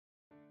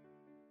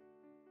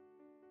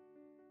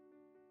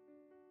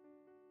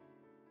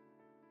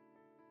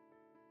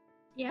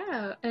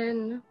Yeah,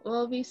 and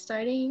we'll be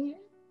starting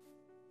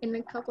in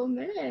a couple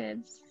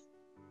minutes.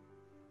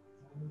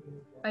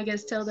 I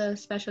guess till the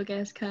special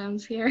guest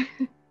comes here.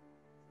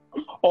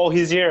 Oh,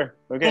 he's here.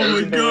 Okay, Oh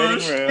he's my in the waiting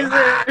gosh,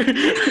 room.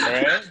 he's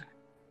there. All right.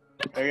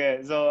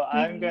 Okay, so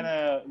I'm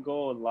gonna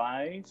go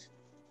live.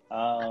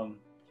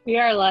 We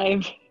are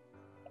live.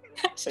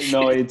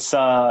 No, it's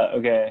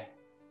okay.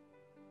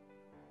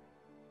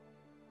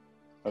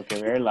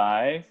 Okay, we're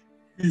live.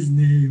 His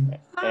name.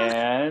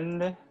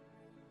 And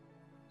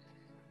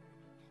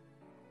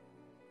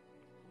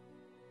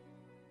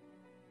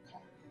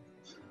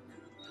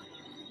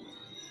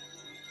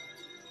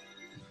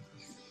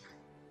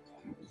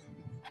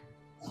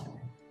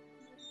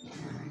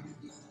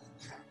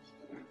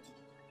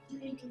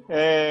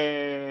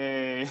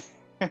hey.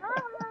 Hi.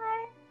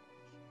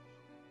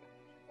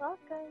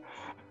 Welcome.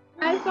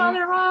 Hi,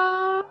 Father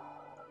Rob.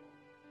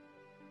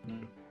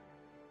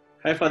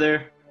 Hi,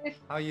 Father.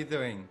 How are you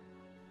doing?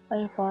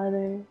 Hi,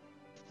 Father.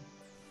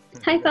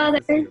 Hi, Father.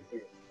 Hello,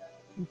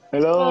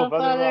 Hello, Father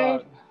Father.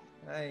 Rob.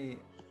 Hey.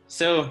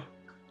 So,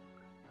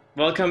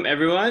 welcome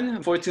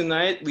everyone. For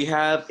tonight, we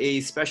have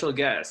a special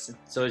guest.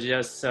 So,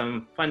 just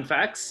some fun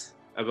facts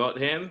about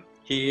him.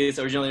 He is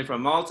originally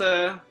from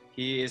Malta.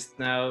 He is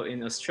now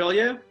in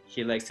Australia.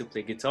 He likes to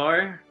play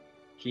guitar.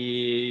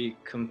 He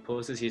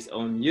composes his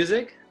own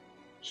music.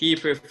 He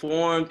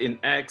performed in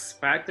X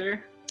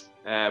Factor.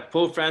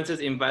 Pope Francis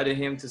invited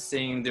him to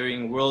sing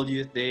during World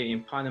Youth Day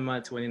in Panama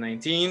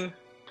 2019.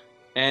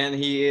 And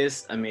he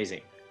is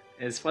amazing.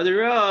 It's Father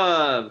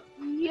Rob.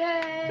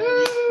 Yay!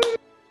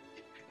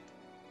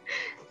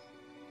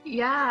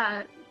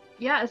 Yeah.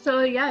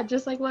 So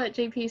just like what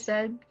JP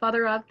said,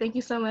 Father Rob, thank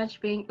you so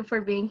much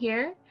for being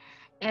here.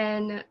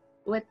 And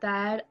with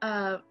that,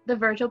 the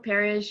virtual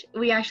parish,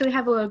 we actually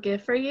have a little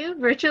gift for you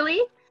virtually.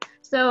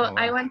 So Oh, wow.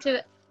 I want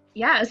to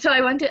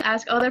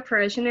ask all the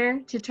parishioner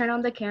to turn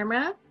on the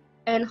camera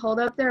and hold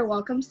up their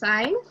welcome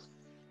sign.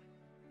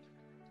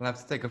 I'll have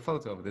to take a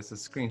photo of this, a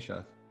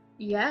screenshot.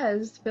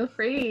 Yes, feel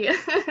free.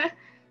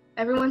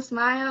 Everyone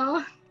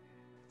smile.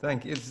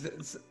 Thank you.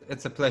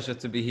 It's a pleasure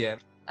to be here.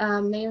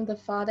 Name of the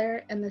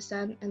Father and the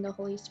Son and the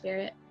Holy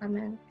Spirit.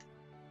 Amen.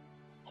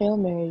 Hail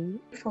Mary,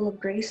 full of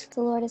grace,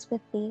 the Lord is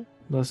with thee.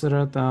 Blessed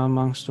art thou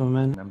amongst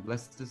women, And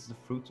blessed is the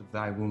fruit of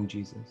thy womb,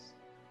 Jesus.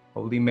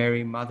 Holy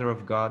Mary, Mother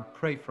of God,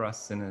 pray for us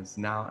sinners,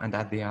 now and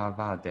at the hour of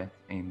our death.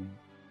 Amen.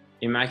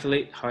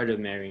 Immaculate Heart of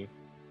Mary,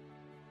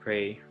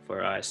 pray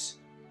for us.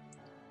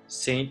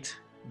 Saint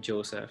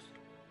Joseph,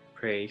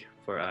 pray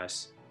for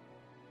us.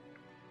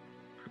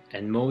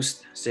 And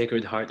most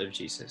Sacred Heart of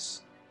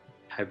Jesus,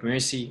 have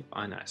mercy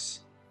on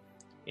us.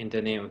 In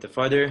the name of the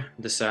Father,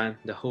 the Son,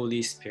 the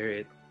Holy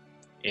Spirit.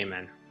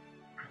 Amen.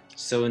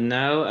 So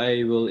now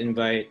I will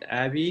invite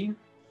Abby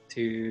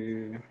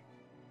to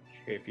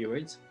share a few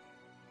words.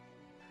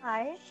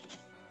 Hi.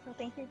 So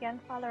thank you again,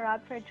 Father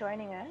Rob, for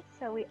joining us.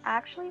 So we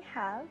actually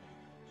have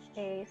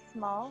a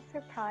small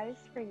surprise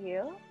for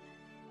you.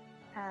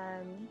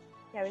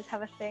 We just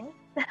have a thing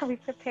that we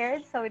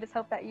prepared. So we just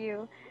hope that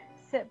you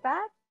sit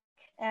back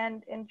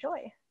and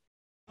enjoy.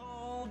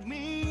 Hold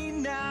me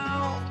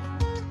now.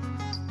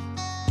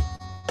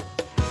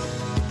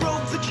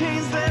 Broke the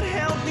chains that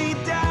held me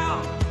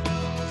down.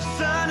 The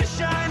sun is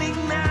shining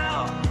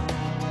now.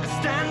 I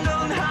stand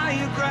on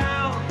higher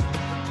ground.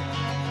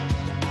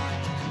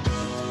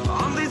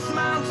 On this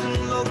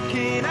mountain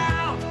looking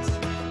out,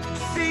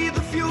 see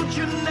the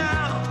future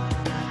now.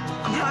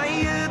 I'm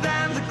higher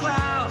than the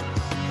clouds.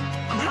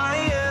 I'm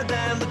higher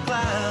than the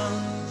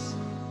clouds.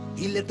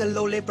 He lived the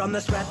lowly from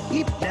the scrap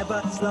heap,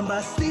 never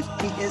slumber sleep.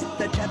 He is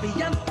the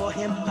champion. For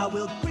him I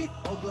will breathe.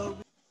 Oh glory.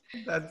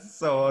 That's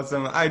so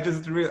awesome. I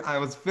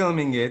was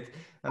filming it,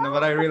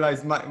 but I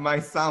realized my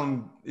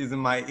sound is in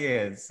my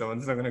ears, so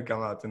it's not going to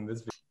come out in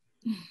this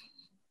video.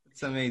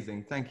 It's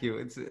amazing. Thank you.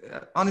 It's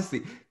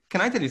honestly,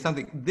 can I tell you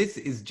something? This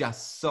is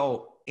just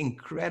so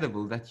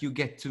incredible that you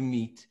get to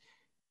meet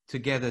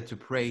together to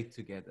pray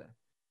together.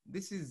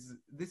 This is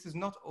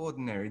not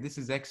ordinary. This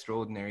is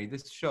extraordinary.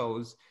 This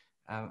shows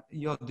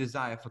your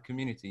desire for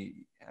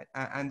community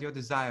and your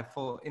desire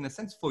for, in a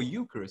sense, for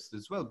Eucharist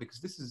as well, because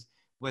this is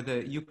where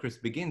the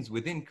Eucharist begins,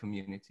 within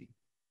community.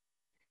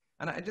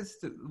 And I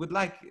just would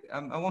like, I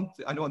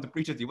don't want to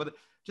preach at you, but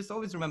just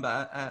always remember,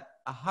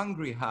 a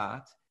hungry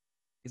heart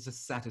is a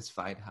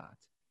satisfied heart.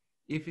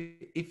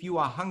 If you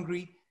are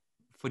hungry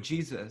for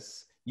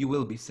Jesus, you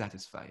will be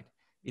satisfied.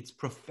 It's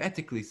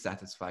prophetically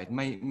satisfied.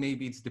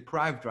 Maybe it's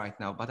deprived right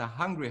now, but a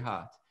hungry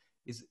heart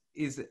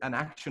is an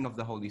action of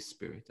the Holy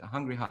Spirit. A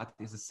hungry heart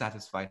is a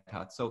satisfied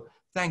heart. So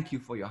thank you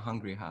for your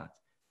hungry heart.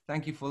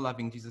 Thank you for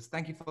loving Jesus.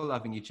 Thank you for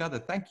loving each other.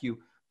 Thank you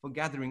for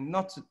gathering,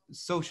 not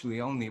socially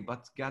only,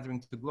 but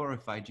gathering to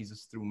glorify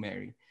Jesus through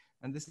Mary.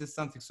 And this is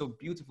something so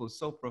beautiful,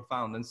 so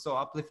profound, and so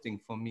uplifting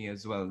for me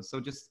as well.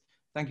 So just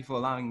thank you for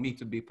allowing me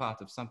to be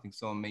part of something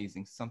so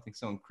amazing, something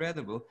so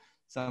incredible,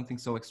 something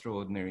so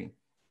extraordinary.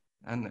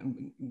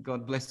 And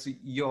God bless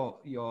your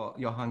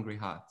hungry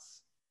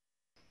hearts.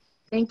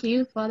 Thank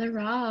you, Father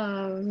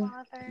Rob.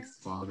 Father. Thanks,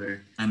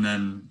 Father. And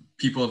then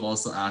people have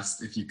also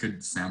asked if you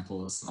could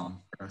sample a song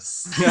for us.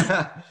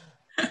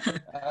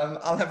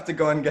 I'll have to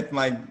go and get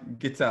my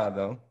guitar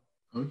though.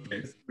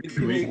 Okay. Give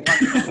me 1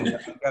 second.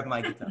 I'll grab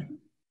my guitar.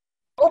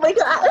 Oh my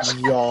gosh!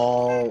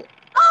 Y'all,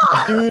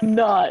 do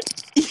not.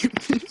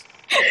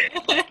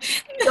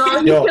 No,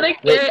 he's Yo, gonna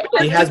wait, get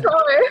he his has-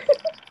 guitar.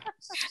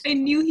 I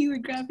knew he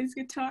would grab his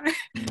guitar.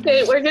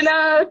 Okay, we're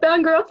gonna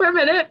fangirl for a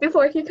minute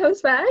before he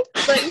comes back.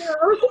 But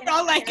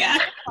Oh my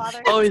god.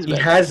 Father. Oh, he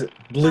has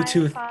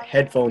Bluetooth Father.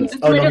 headphones.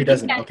 Oh no, he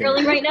doesn't. Okay.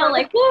 Fangirling right now,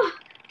 like, whew.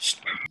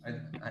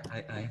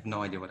 I have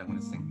no idea what I'm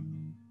gonna sing.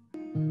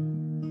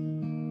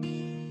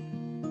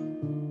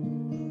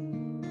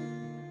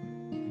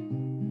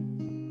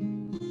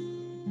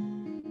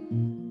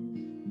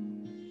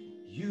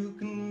 You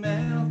can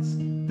melt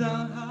the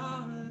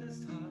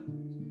hardest heart.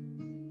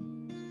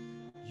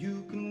 You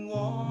can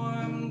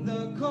warm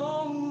the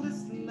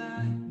coldest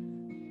life.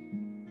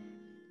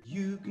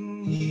 You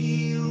can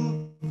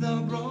heal the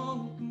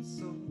broken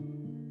soul.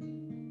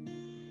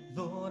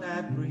 Lord,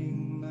 I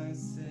bring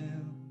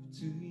myself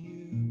to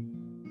you.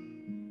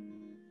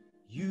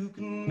 You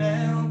can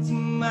melt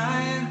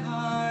my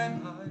hard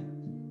heart.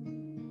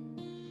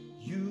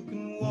 You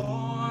can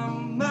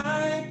warm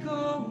my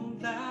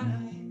cold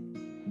life.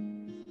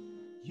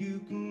 You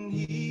can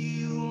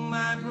heal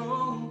my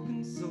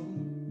broken soul.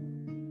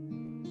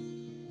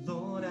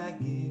 Lord, I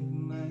give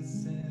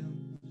myself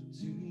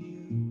to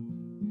you.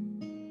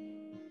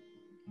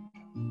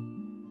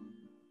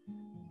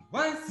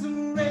 I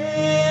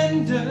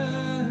surrender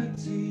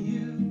to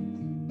you.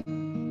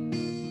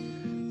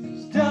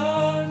 Those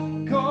dark,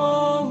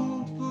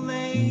 cold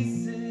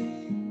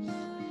places,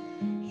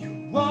 you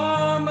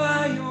are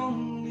my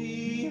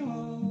only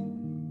hope.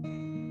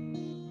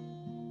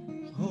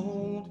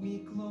 Hold me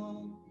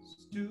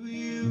close to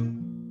you.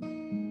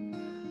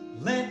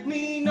 Let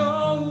me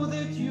know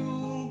that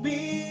you'll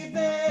be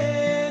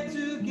there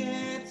to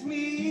get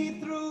me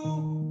through.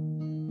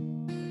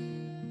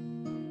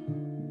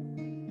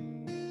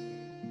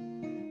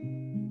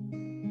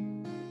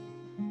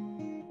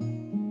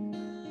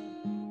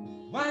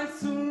 I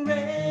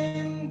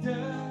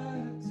surrender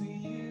to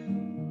you.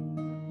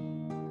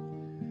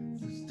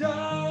 Those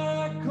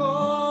dark,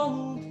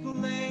 cold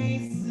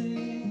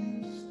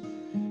places,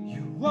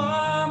 you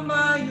are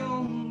my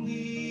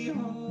only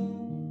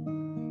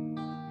hope.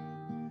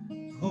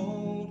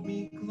 Hold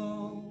me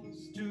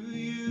close to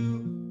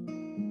you.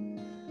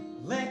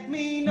 Let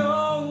me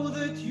know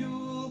that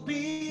you'll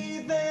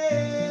be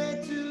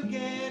there to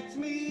get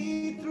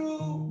me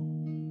through.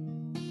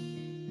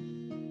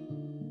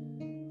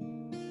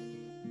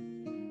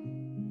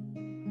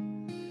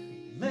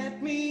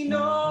 Let me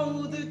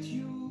know that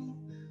you'll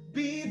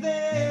be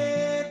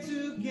there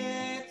to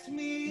get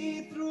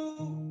me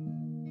through.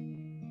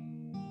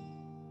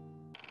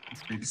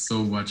 Thanks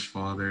so much,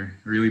 Father.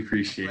 I really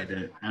appreciate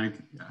it. I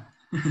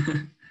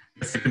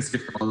guess I can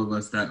speak for all of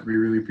us that we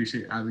really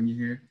appreciate having you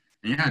here.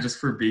 And yeah, just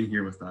for being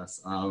here with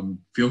us.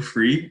 Feel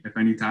free, if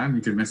any time,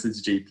 you can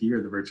message JP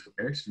or the virtual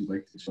parish if you'd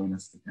like to join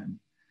us again.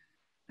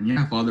 And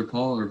yeah, Father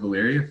Paul or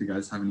Valeria, if you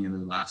guys have any other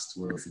last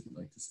words that you'd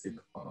like to say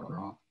before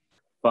we're off.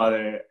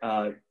 Father,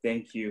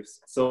 thank you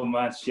so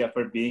much,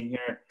 for being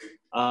here.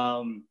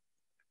 And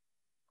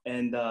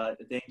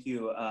thank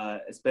you,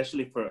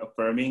 especially for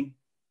affirming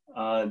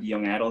the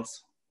young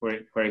adults who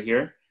are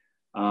here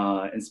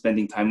and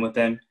spending time with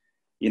them.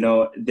 You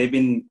know, they've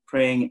been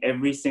praying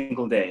every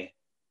single day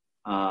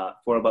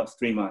for about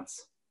 3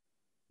 months.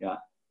 Yeah,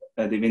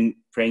 they've been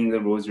praying the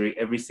rosary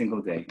every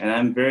single day. And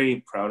I'm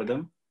very proud of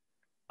them.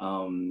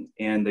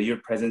 And your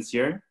presence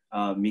here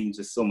means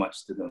just so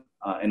much to them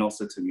and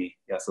also to me.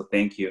 Yeah, so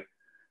thank you.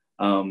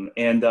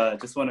 And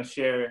just want to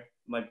share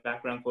my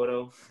background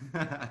photo.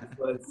 It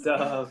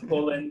was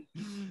Poland.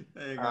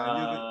 There you go.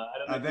 I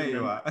don't know if There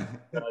you are.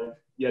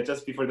 Yeah,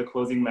 just before the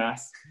closing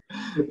mass.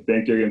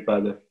 Thank you again,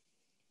 Father.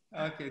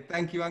 Okay,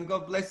 thank you, and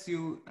God bless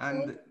you.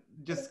 And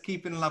just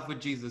keep in love with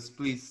Jesus.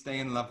 Please stay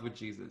in love with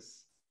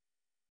Jesus.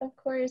 of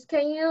course,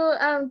 can you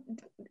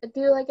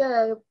do like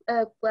a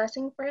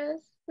blessing for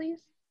us,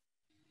 please?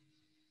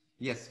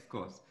 Yes, of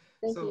course.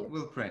 Thank So you.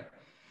 we'll pray.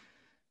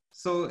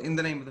 So in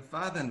the name of the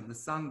Father, and of the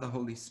Son, and the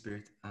Holy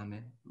Spirit,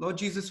 amen. Lord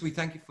Jesus, we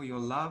thank you for your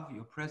love,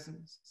 your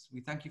presence. We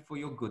thank you for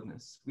your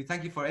goodness. We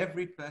thank you for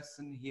every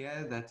person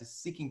here that is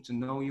seeking to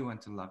know you and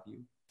to love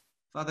you.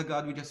 Father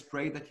God, we just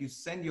pray that you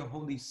send your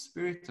Holy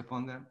Spirit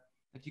upon them,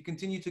 that you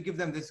continue to give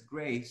them this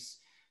grace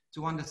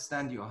to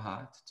understand your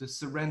heart, to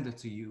surrender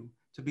to you,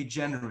 to be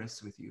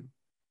generous with you.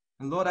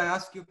 And Lord, I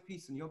ask your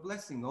peace and your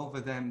blessing over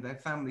them, their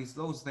families,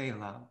 those they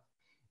love.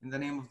 In the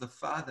name of the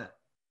Father,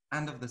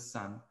 and of the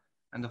Son,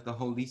 and of the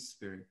Holy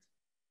Spirit.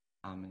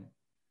 Amen.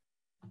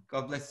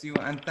 God bless you,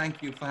 and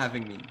thank you for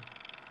having me.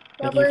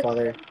 Thank you,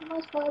 Father. Thank you so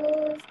much,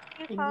 Father.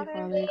 Thank you,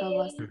 Father. God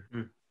bless.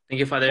 Thank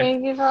you, Father.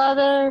 Thank you,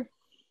 Father.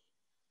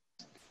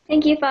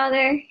 Thank you,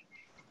 Father. Thank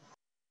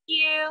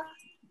you.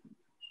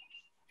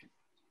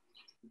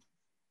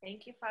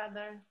 Thank you,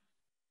 Father.